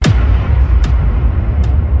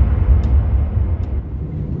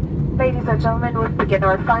and gentlemen, we'll begin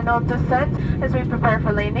our final descent. As we prepare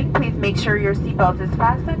for landing, please make sure your seatbelt is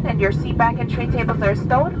fastened and your seat back and tray tables are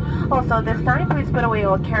stowed. Also, this time, please put away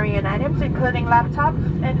all carry-on items, including laptop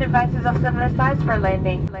and devices of similar size for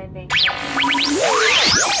landing.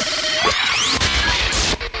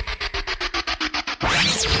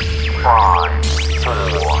 Five, 4,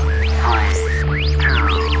 3, 2,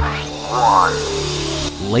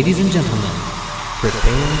 1. Ladies and gentlemen,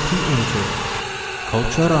 prepare to enter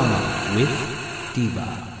Culturama with Diva.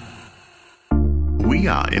 We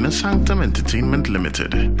are Inner Sanctum Entertainment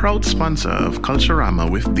Limited, proud sponsor of Culturama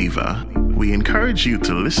with Diva. We encourage you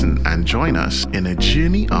to listen and join us in a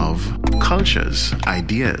journey of cultures,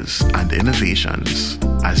 ideas, and innovations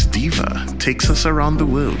as Diva takes us around the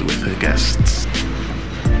world with her guests.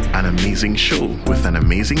 An amazing show with an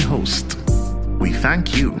amazing host. We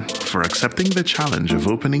thank you for accepting the challenge of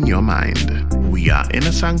opening your mind. We are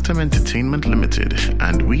Inner Sanctum Entertainment Limited,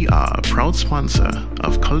 and we are a proud sponsor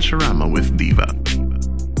of Culturama with Diva.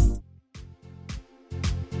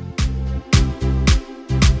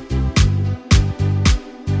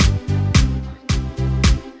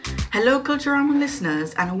 Hello Culturama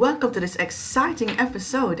listeners, and welcome to this exciting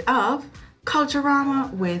episode of Culturama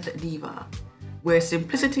with Diva, where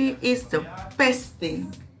simplicity is the best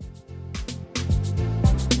thing.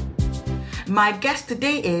 My guest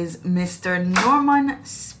today is Mr. Norman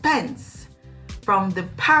Spence from the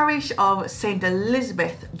parish of St.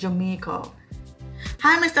 Elizabeth, Jamaica.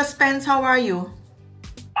 Hi Mr. Spence, how are you?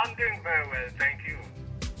 I'm doing very well, thank you.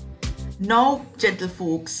 Now, gentle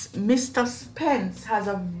folks, Mr. Spence has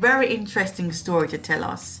a very interesting story to tell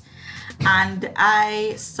us. And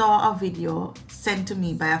I saw a video sent to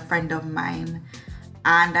me by a friend of mine,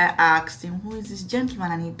 and I asked him, who is this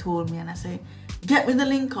gentleman? And he told me, and I said, get me the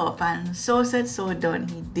link up. And so said, so done.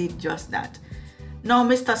 He did just that. Now,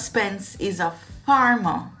 Mr. Spence is a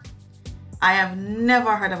farmer. I have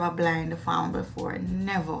never heard of a blind farmer before,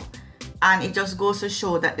 never. And it just goes to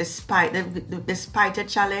show that despite a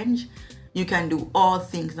challenge, you can do all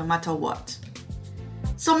things no matter what.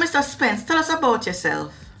 So, Mr. Spence, tell us about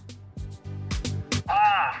yourself.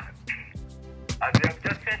 As you have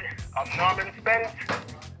just said, I'm Norman Spence.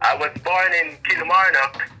 I was born in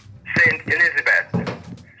Kilmarnock, St. Elizabeth.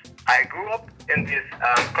 I grew up in this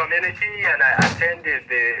community, and I attended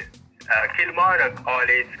the Kilmarnock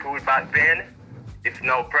All-Age School back then. It's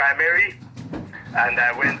now primary, and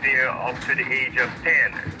I went there up to the age of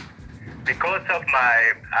 10. Because of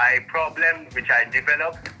my eye problem, which I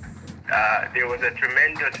developed, there was a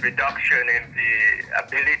tremendous reduction in the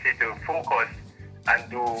ability to focus and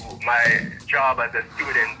do my job as a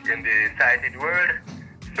student in the sighted world.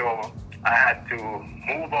 So I had to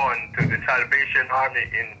move on to the Salvation Army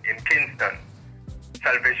in Kingston.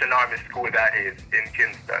 Salvation Army School, that is, in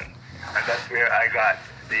Kingston. And that's where I got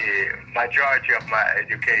the majority of my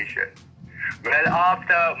education. Well,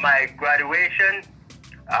 after my graduation,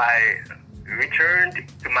 I returned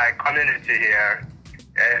to my community here,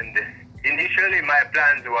 and initially my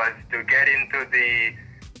plans was to get into the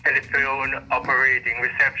telephone operating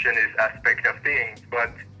receptionist aspect of things,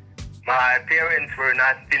 but my parents were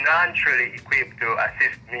not financially equipped to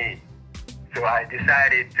assist me. So I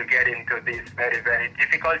decided to get into this very, very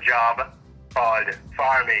difficult job called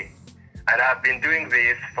farming. And I've been doing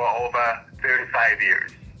this for over 35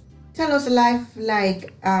 years. Tell us life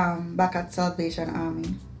like back at Salvation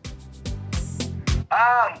Army.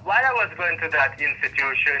 While I was going to that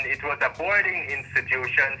institution, it was a boarding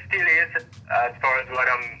institution, still is, as far as what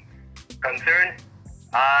I'm concerned.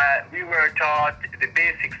 We were taught the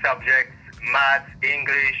basic subjects, math,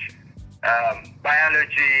 English,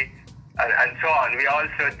 biology, and so on. We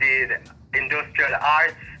also did industrial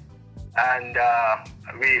arts, and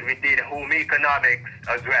we did home economics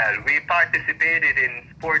as well. We participated in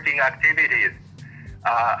sporting activities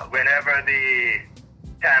whenever the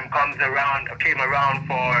time came around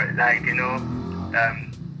for, like,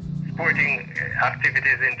 sporting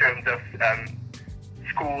activities in terms of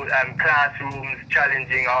school classrooms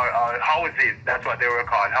challenging our houses. That's what they were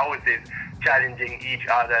called, houses challenging each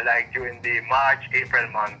other. Like during the March-April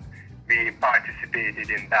month, we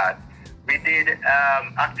participated in that. We did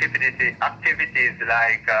activities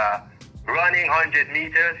like running 100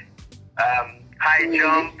 meters, high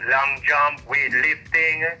jump, long jump,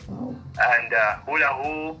 weightlifting, and hula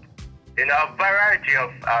hoop, a variety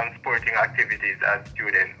of sporting activities as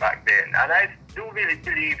students back then. And I do really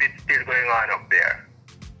believe it's still going on up there.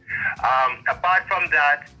 Apart from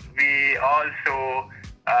that, we also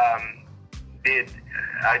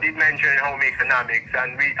I did mention home economics,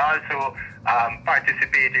 and we also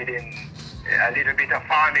participated in a little bit of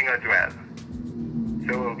farming as well.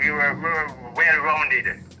 So we were well-rounded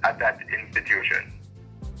at that institution.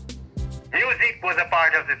 Music was a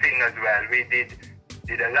part of the thing as well. We did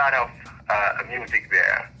a lot of music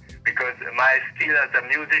there because my skill as a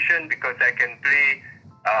musician, because I can play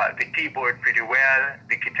the keyboard pretty well,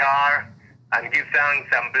 the guitar, and give thanks.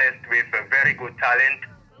 I'm blessed with a very good talent.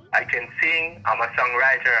 I can sing. I'm a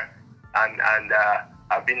songwriter, and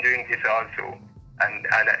I've been doing this also. And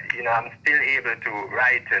I'm still able to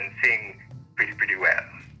write and sing pretty well.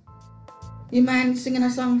 You mind singing a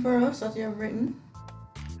song for us that you have written?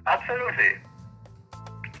 Absolutely.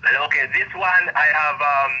 Well, okay, this one I have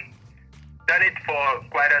done it for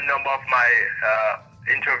quite a number of my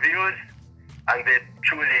interviews, and they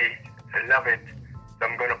truly love it. So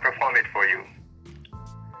I'm going to perform it for you.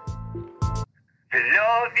 The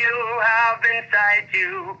love you have inside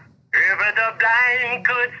you, ever the blind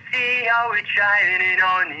could see how it's shining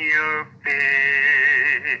on your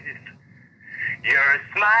face. Your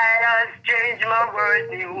smile has changed my world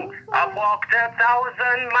new. I've walked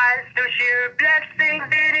 1,000 miles to share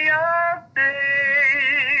blessings in your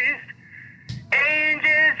place.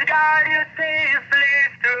 Angels guard you safely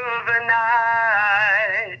through the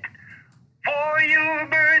night. For you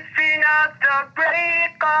birds sing at the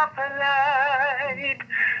break of light.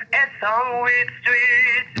 A song with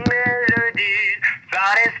sweet melodies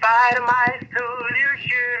satisfied my soul. You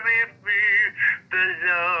share with me the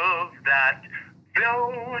love that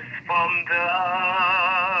flows from the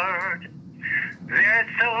heart. There's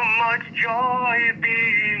so much joy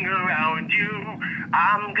being around you.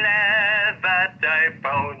 I'm glad that I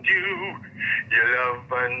found you. Your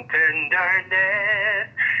love and tenderness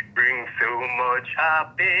brings so much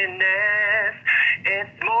happiness.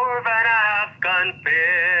 It's more than I've confessed.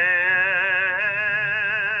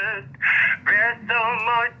 There's so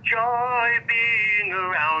much joy being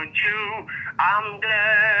around you. I'm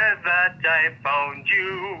glad that I found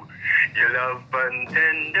you. Your love and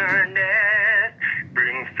tenderness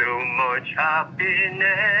brings so much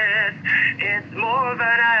happiness. It's more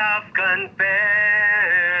than I have confessed.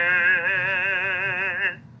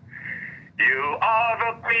 You are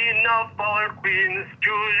the queen of all queens,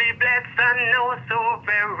 truly blessed and oh so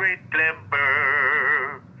very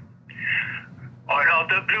clever. Out of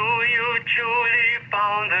the blue you truly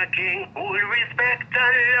found the king who'll respect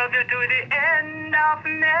and love you to the end of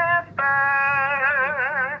never.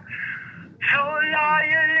 So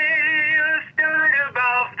loyally you stood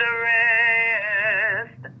above the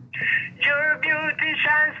rest. Your beauty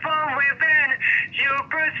shines from within, you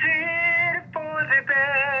proceed for the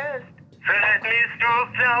best. So let me throw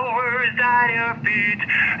flowers at your feet,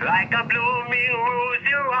 like a blooming rose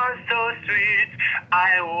you are so sweet.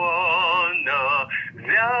 I wanna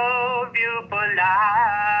love you for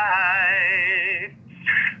life.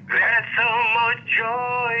 There's so much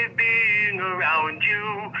joy being around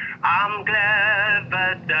you. I'm glad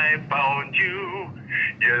that I found you.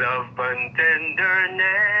 Your love and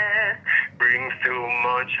tenderness brings so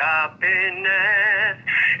much happiness.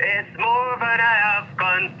 It's more than I have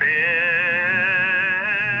confessed.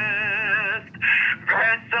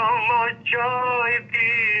 There's so much joy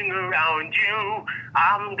being around you.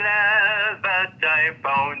 I'm glad that I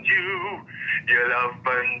found you. Your love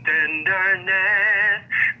and tenderness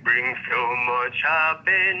brings so much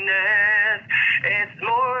happiness. It's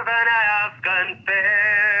more than I have confessed.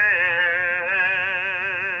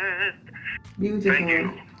 Beautiful. Thank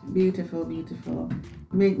you. Beautiful, beautiful.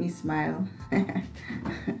 Make me smile.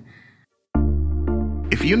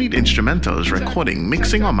 If you need instrumentals, recording,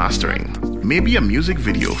 mixing, or mastering, maybe a music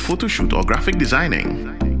video, photo shoot, or graphic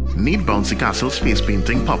designing, need bouncy castles, face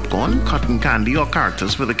painting, popcorn, cotton candy, or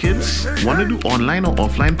characters for the kids? Want to do online or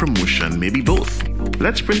offline promotion? Maybe both.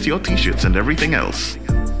 Let's print your t-shirts and everything else.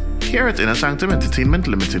 Here at Inner Sanctum Entertainment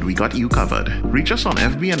Limited, we got you covered. Reach us on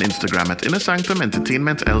FB and Instagram at Inner Sanctum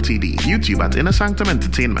Entertainment Ltd, YouTube at Inner Sanctum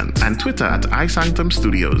Entertainment, and Twitter at iSanctum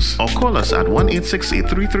Studios. Or call us at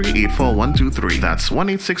 1-868-338-4123. That's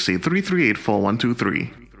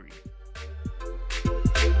 1-868-338-4123.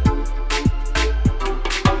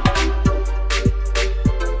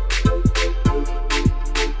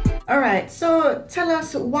 All right, so tell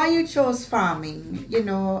us why you chose farming.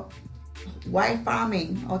 Why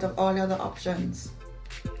farming out of all the other options?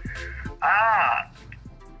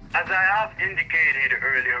 As I have indicated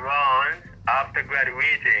earlier on, after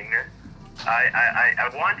graduating, I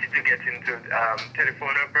wanted to get into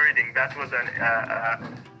telephone operating. That was a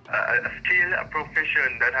skill, a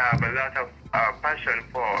profession that I have a lot of passion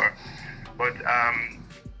for. But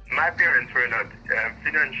my parents were not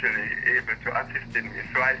financially able to assist me.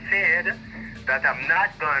 So I said that I'm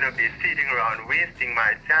not going to be sitting around wasting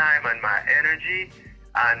my time and my energy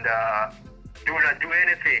and do not do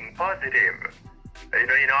anything positive,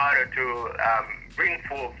 in order to bring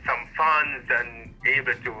forth some funds and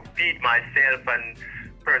able to feed myself and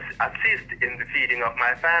assist in the feeding of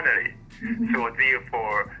my family. So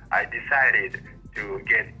therefore, I decided to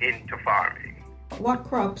get into farming. What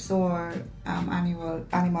crops or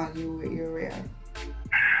animal you rear?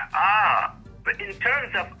 But in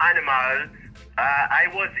terms of animals, I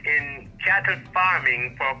was in cattle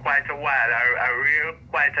farming for quite a while. I reared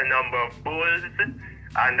quite a number of bulls,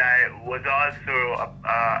 and I was also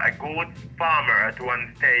a goat farmer at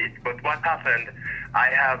one stage. But what happened, I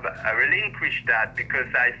have relinquished that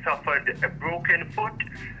because I suffered a broken foot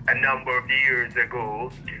a number of years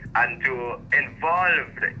ago, and to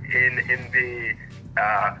involved in the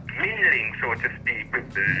mingling, so to speak,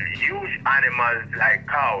 with the huge animals like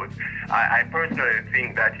cows, I personally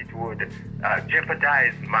think that it would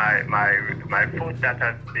jeopardize my foot that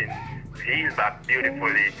has been healed back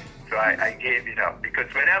beautifully. So I gave it up,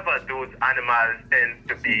 because whenever those animals tend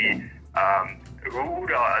to be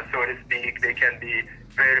rude, or so to speak, they can be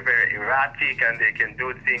very, very erratic, and they can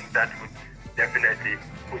do things that would definitely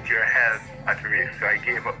put your health at risk. So I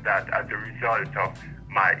gave up that as a result of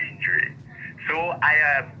my injury. So I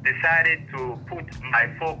have decided to put my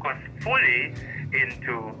focus fully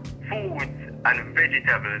into foods and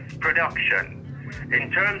vegetables production.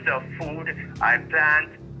 In terms of food, I plant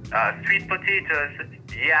sweet potatoes,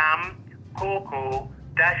 yam, cocoa,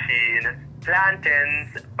 dasheen,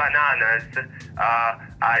 plantains, bananas.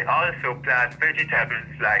 I also plant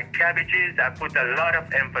vegetables like cabbages. I put a lot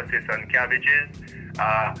of emphasis on cabbages,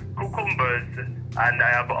 cucumbers, and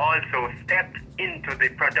I have also stepped into the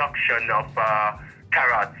production of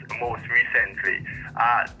carrots most recently.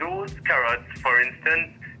 Those carrots, for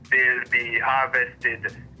instance, they'll be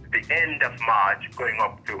harvested the end of March going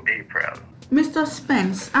up to April. Mr.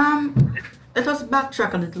 Spence, let us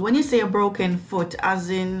backtrack a little. When you say a broken foot, as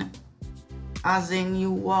in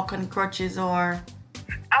you walk on crutches, or?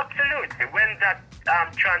 Absolutely. When that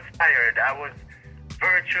transpired, I was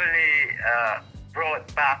virtually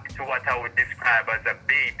brought back to what I would describe as a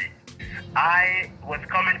baby. I was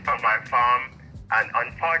coming from my farm, and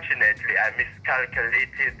unfortunately I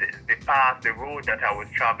miscalculated the path, the road that I was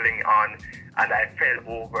traveling on, and I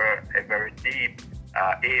fell over a very deep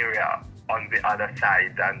area on the other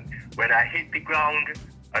side. And when I hit the ground,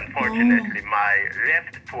 unfortunately, my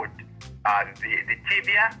left foot, the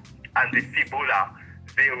tibia and the fibula,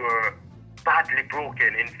 they were badly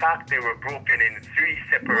broken. In fact, they were broken in 3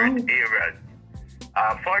 separate areas.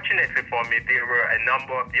 Fortunately for me, there were a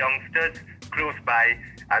number of youngsters close by,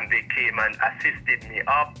 and they came and assisted me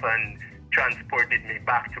up and transported me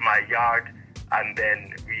back to my yard. And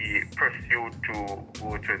then we pursued to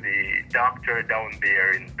go to the doctor down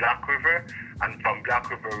there in Black River. And from Black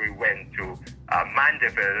River, we went to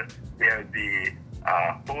Mandeville, where the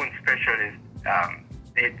bone specialist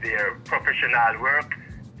did their professional work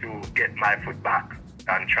to get my foot back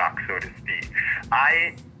on track, so to speak.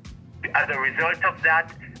 As a result of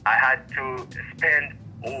that, I had to spend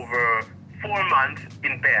over 4 months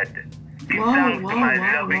in bed. Thanks to my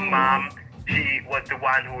loving mom. She was the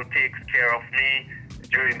one who takes care of me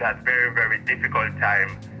during that very, very difficult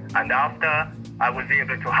time. And after I was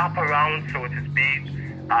able to hop around, so to speak,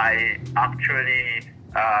 I actually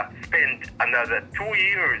spent another 2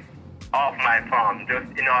 years off my farm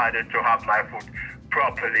just in order to have my foot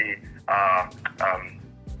properly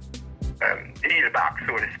healed back,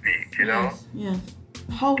 so to speak, you know? Yes.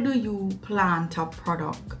 How do you plant a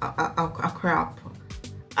product, a crop,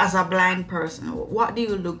 as a blind person? What do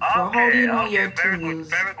you look for? How do you know your tools?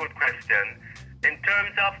 Very good question. In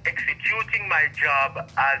terms of executing my job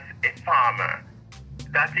as a farmer,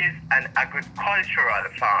 that is an agricultural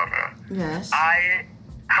farmer. Yes. I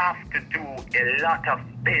have to do a lot of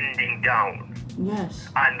bending down. Yes.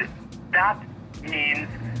 And that means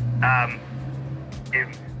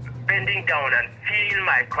bending down and feel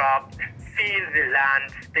my crop, feel the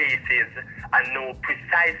land spaces, and know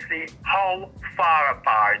precisely how far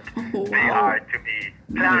apart they are to be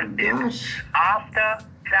planted. After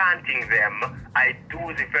planting them, I do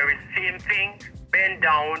the very same thing, bend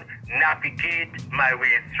down, navigate my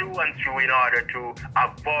way through and through in order to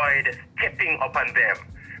avoid stepping upon them.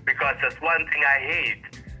 Because that's one thing I hate,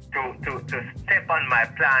 to step on my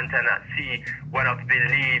plant and see one of the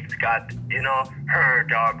leaves got,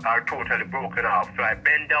 hurt or totally broken off. So I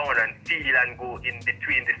bend down and feel and go in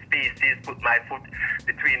between the spaces, put my foot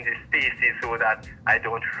between the spaces so that I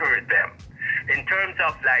don't hurt them. In terms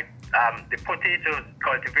of the potato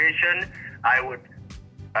cultivation, I would,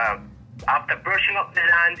 after brushing up the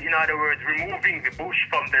land, in other words, removing the bush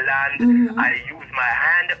from the land, I use my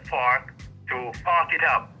hand fork to fork it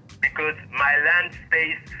up because my land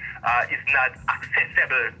space is not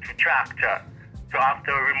accessible to tractor. So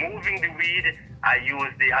after removing the weed, I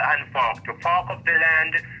use the hand fork to fork up the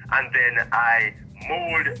land, and then I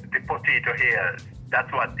mold the potato ears.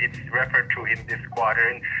 That's what it's referred to in this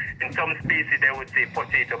quarter. In some species, they would say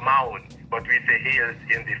potato mounds, but we say ears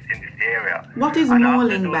in this area. What is and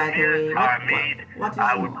molding, by the ears way? Are made, what is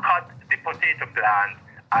I would cut the potato plant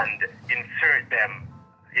and insert them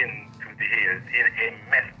into the ears in a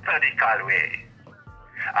methodical way.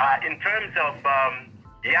 In terms of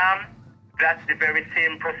yam, that's the very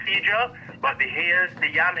same procedure, but the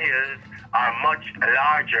yam ears are much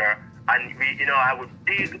larger, and I would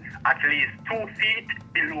dig at least 2 feet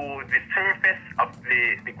below the surface of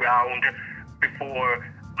the ground before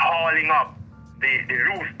hauling up the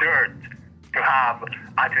loose dirt to have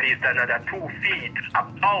at least another 2 feet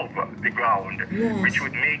above the ground, which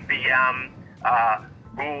would make the yam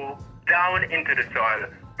go down into the soil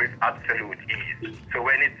with absolute ease. So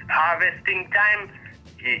when it's harvesting time,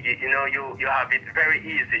 you have it very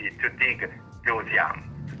easy to dig those yams.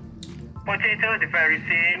 Potato, the very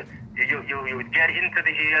same. You would get into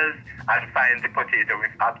the hills and find the potato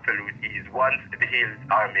with absolute ease once the hills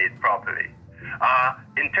are made properly.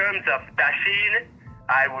 In terms of dasheen,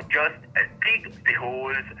 I would just dig the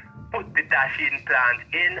holes, put the dasheen plant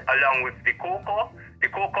in along with the cocoa. The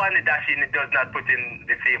cocoa and the dasheen, it does not put in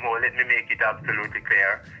the same hole. Let me make it absolutely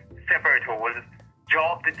clear. Separate holes,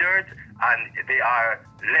 jaw up the dirt, and they are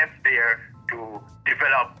left there to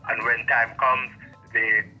develop, and when time comes,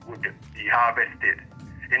 they would be harvested.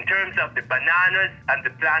 In terms of the bananas and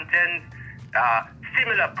the plantains,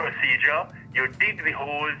 similar procedure. You dig the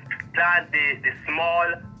holes, plant the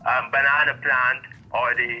small banana plant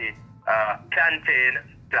or the plantain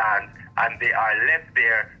plant, and they are left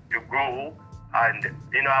there to grow. And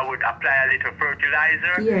I would apply a little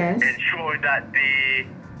fertilizer, ensure that the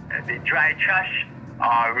dry trash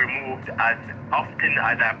are removed as often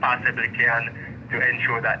as I possibly can to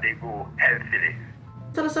ensure that they grow healthily.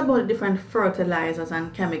 Tell us about different fertilizers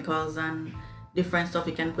and chemicals and different stuff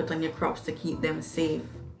you can put on your crops to keep them safe.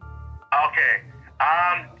 Okay.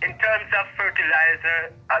 In terms of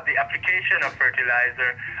fertilizer, the application of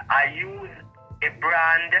fertilizer, I use a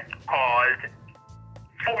brand called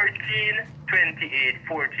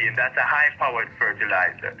 14-28-14. That's a high-powered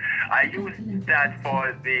fertilizer. I use that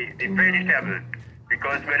for the vegetables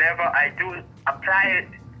because whenever I do apply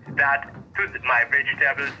that to my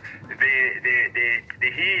vegetables, the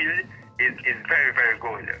yield is very, very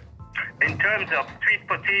good. In terms of sweet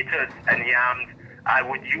potatoes and yams, I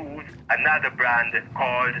would use another brand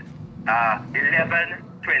called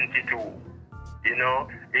 1122.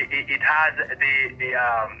 It has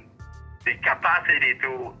the capacity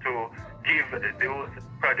to give those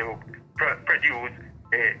produce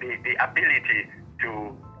the ability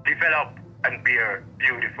to develop and bear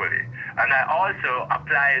beautifully. And I also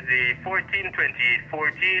apply the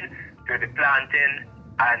 14-28-14 to the plantain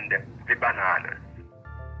and the bananas.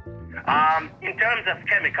 In terms of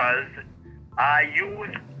chemicals, I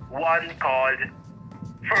use one called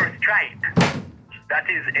First Strike. That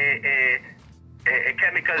is a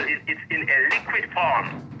chemical, it's in a liquid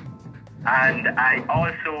form. And I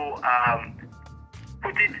also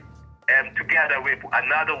put it together with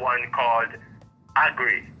another one called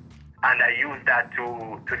Agri. And I use that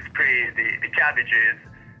to spray the cabbages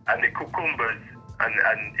and the cucumbers and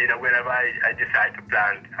whenever I decide to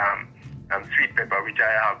plant sweet pepper, which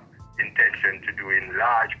I have intention to do in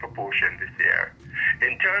large proportion this year.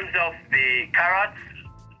 In terms of the carrots,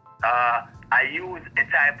 I use a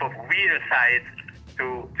type of weedicide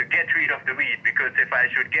to get rid of the weed, because if I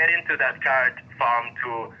should get into that carrot farm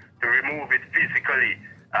to remove it physically,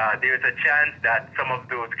 there's a chance that some of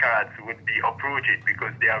those carrots would be uprooted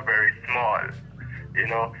because they are very small,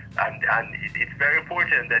 and it's very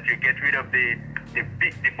important that you get rid of the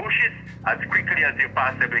bushes as quickly as you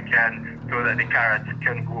possibly can so that the carrots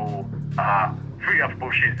can grow free of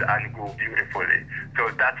bushes and grow beautifully. So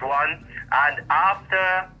that's one. And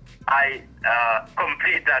after I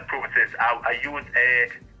complete that process, I use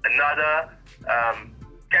another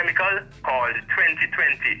chemical called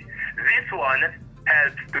 2020. This one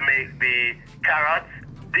helps to make the carrots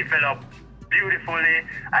develop beautifully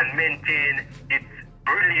and maintain its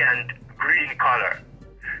brilliant green color.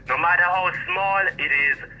 No matter how small it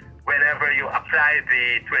is, whenever you apply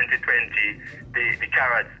the 2020, the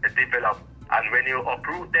carrots develop. And when you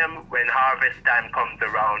uproot them, when harvest time comes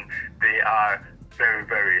around, they are very,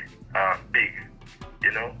 very big,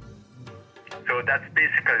 So that's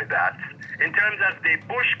basically that. In terms of the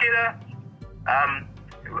bush killer,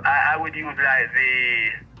 I would use like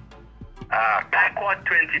the Backward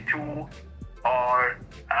 22 or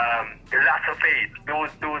glyphosate.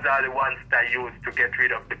 Those are the ones that I use to get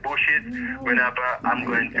rid of the bushes whenever I'm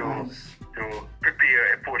going to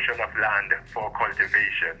prepare a portion of land for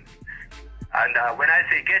cultivation. And when I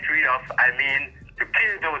say get rid of, I mean to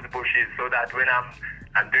kill those bushes so that when I'm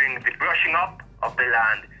doing the brushing up of the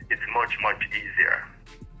land, it's much, much easier.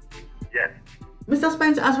 Yes. Mr.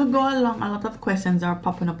 Spence, as we go along, a lot of questions are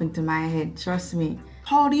popping up into my head. Trust me.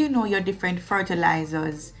 How do you know your different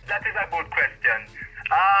fertilizers? That is a good question.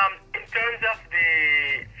 In terms of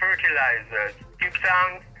the fertilizers, give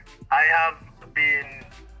thanks, I have been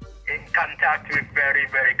in contact with very,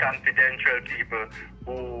 very confidential people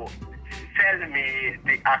who sell me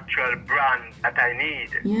the actual brand that I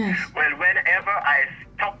need. Yes. Well, whenever I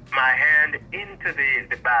stuck my hand into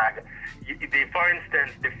the bag, for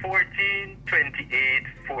instance, the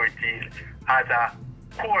 142814 has a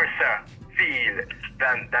coarser feel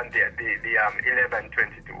than the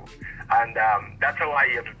 1122, and that's how I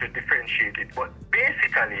able to differentiate it. But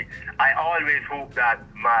basically, I always hope that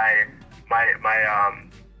my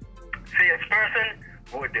salesperson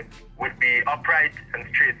would be upright and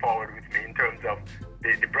straightforward with me in terms of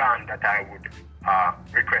the brand that I would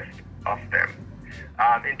request of them.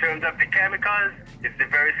 In terms of the chemicals, it's the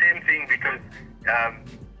very same thing because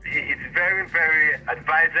it's very, very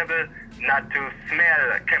advisable not to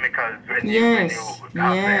smell chemicals when you have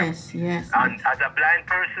them. Yes. And as a blind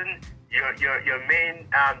person, your main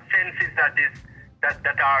senses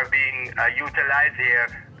that are being utilized here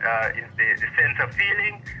is the sense of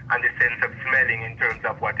feeling and the sense of smelling in terms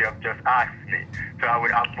of what you have just asked me. So I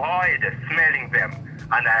would avoid smelling them,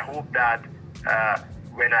 and I hope that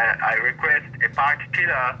when I request a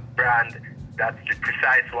particular brand, that's the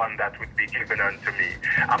precise one that would be given unto me.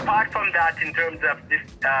 Apart from that, in terms of this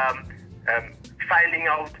finding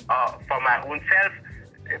out for my own self,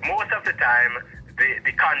 most of the time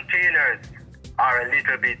the containers are a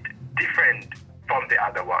little bit different from the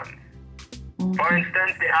other ones. Okay. For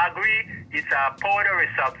instance, the agri is a powdery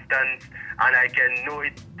substance, and I can know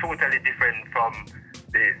it totally different from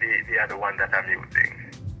the other one that I'm using.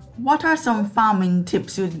 What are some farming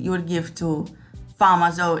tips you would give to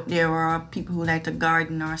farmers out there or people who like to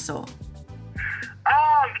garden or so?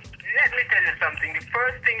 Let me tell you something. The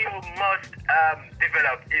first thing you must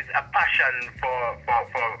develop is a passion for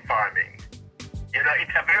farming. You know,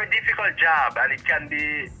 it's a very difficult job, and it can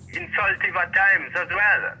be insulting at times as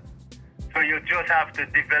well. So you just have to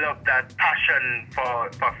develop that passion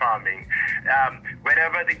for farming.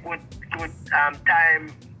 Whenever the good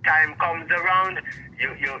time comes around,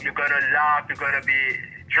 you're gonna laugh, you're gonna be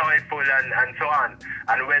joyful and so on.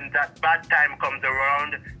 And when that bad time comes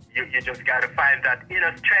around, you just gotta find that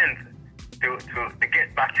inner strength to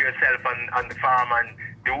get back to yourself on the farm and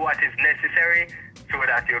do what is necessary so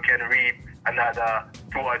that you can reap another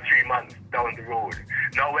 2 or 3 months down the road.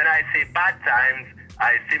 Now, when I say bad times,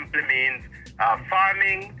 I simply mean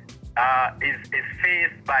farming is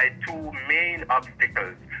faced by two main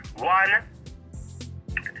obstacles. One,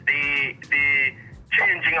 the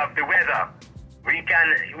changing of the weather. We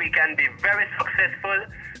can be very successful,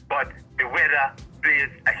 but the weather plays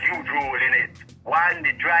a huge role in it. One,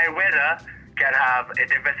 the dry weather can have a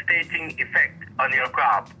devastating effect on your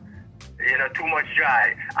crop. You know, too much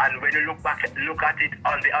dry. And when you look at it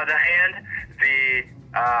on the other hand, the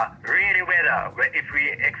rainy weather, where if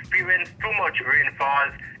we experience too much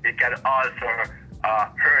rainfalls, it can also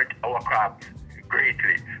hurt our crops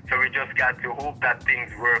greatly. So we just got to hope that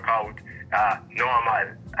things work out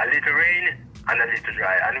normal. A little rain and a little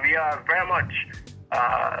dry. And we are very much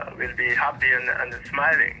will be happy and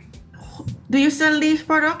smiling. Do you sell these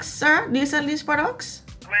products, sir? Do you sell these products?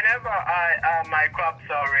 Whenever my crops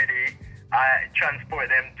are ready, I transport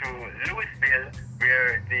them to Louisville,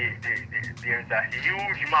 where there's a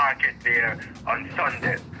huge market there on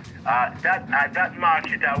Sundays. That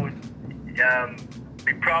market, I would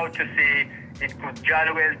be proud to say, it could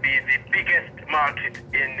jolly well be the biggest market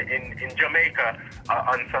in Jamaica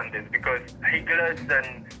on Sundays, because higglers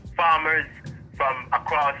and farmers from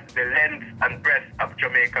across the length and breadth of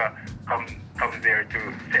Jamaica come there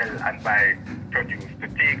to sell and buy produce, to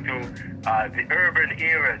take to the urban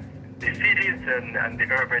areas, the cities and the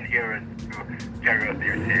urban areas to carry out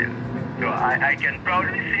their sales. So I can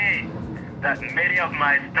proudly say that many of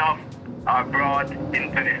my stuff are brought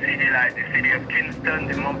into the city, like the city of Kingston,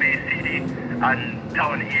 the Mumbai city, and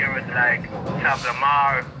town areas like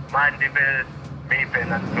Savlamar, Mandeville,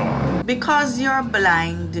 Mapen, and so on. Because you're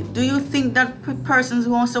blind, do you think that persons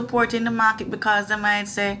won't support in the market because they might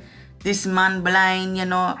say, this man blind, you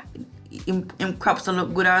know, him crops will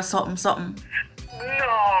look good or something?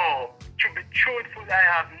 No, truthfully, I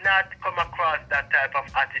have not come across that type of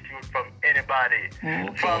attitude from anybody. Okay.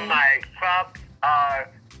 From my crops are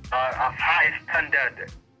of high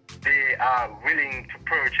standard. They are willing to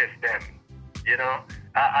purchase them. You know,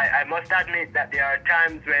 I must admit that there are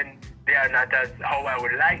times when they are not as how I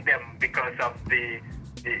would like them because of the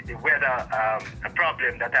weather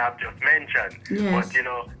problem that I have just mentioned. Yes. But you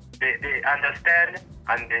know, they understand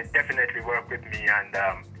and they definitely work with me, and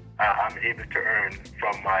I'm able to earn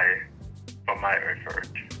from my effort.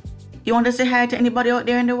 You want to say hi to anybody out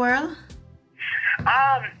there in the world?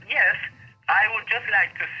 Yes, I would just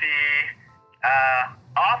like to say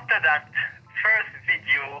after that first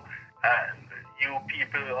video you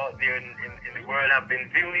people out there in the world have been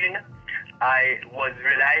viewing, I was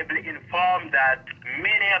reliably informed that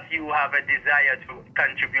many of you have a desire to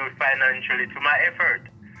contribute financially to my effort.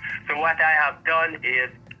 So what I have done is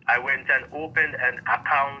I went and opened an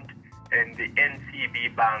account in the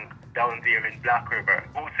NCB Bank down there in Black River.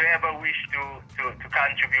 Whosoever wish to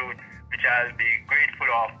contribute, which I'll be grateful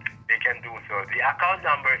of, they can do so. The account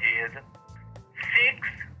number is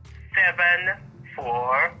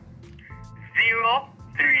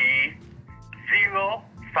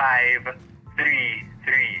 674030533.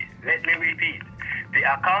 Let me repeat. The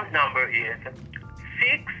account number is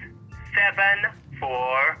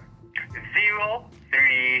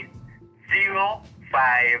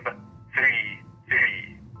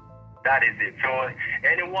 674030533. That is it. So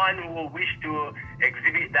anyone who wish to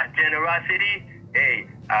exhibit that generosity, hey,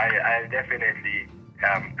 I definitely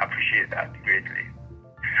appreciate that greatly.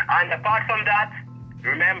 And apart from that,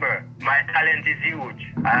 remember, my talent is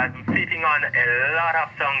huge. I'm sitting on a lot of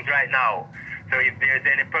songs right now. So if there's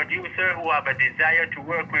any producer who have a desire to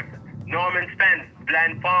work with Norman Spence,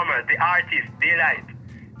 Blind Farmer, the artist, Daylight,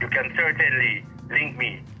 you can certainly link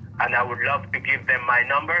me. And I would love to give them my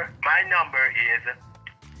number. My number is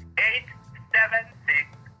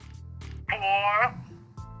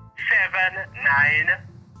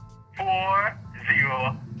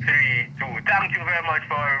 876-479-4032. Thank you very much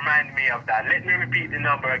for reminding me of that. Let me repeat the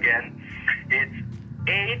number again. It's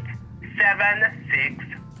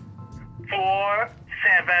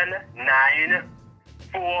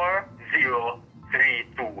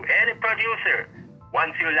 876-479-4032. Any producer,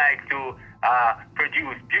 once you like to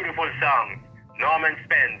produce beautiful songs, Norman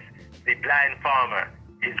Spence, the Blind Farmer,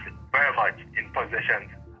 is very much in possession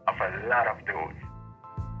of a lot of those.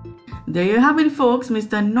 There you have it, folks.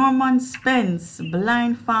 Mr. Norman Spence,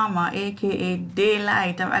 Blind Farmer, aka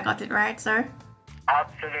Daylight. Have I got it right, sir?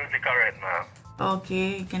 Absolutely correct, ma'am.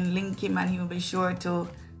 Okay, you can link him and he will be sure to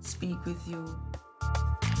speak with you.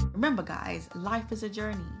 Remember, guys, life is a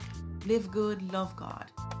journey. Live good, love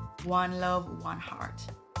God. One love, one heart.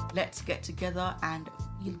 Let's get together and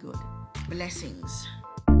feel good. Blessings.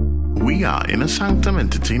 We are Inner Sanctum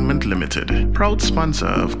Entertainment Limited, proud sponsor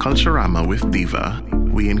of Culturama with Diva.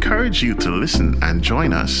 We encourage you to listen and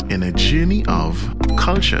join us in a journey of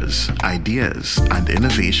cultures, ideas, and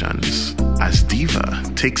innovations as Diva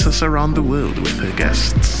takes us around the world with her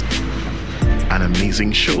guests. An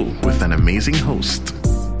amazing show with an amazing host.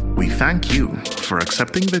 We thank you for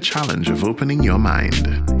accepting the challenge of opening your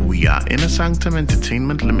mind. We are Inner Sanctum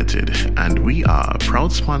Entertainment Limited, and we are a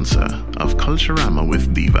proud sponsor of Culturama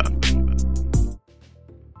with Diva.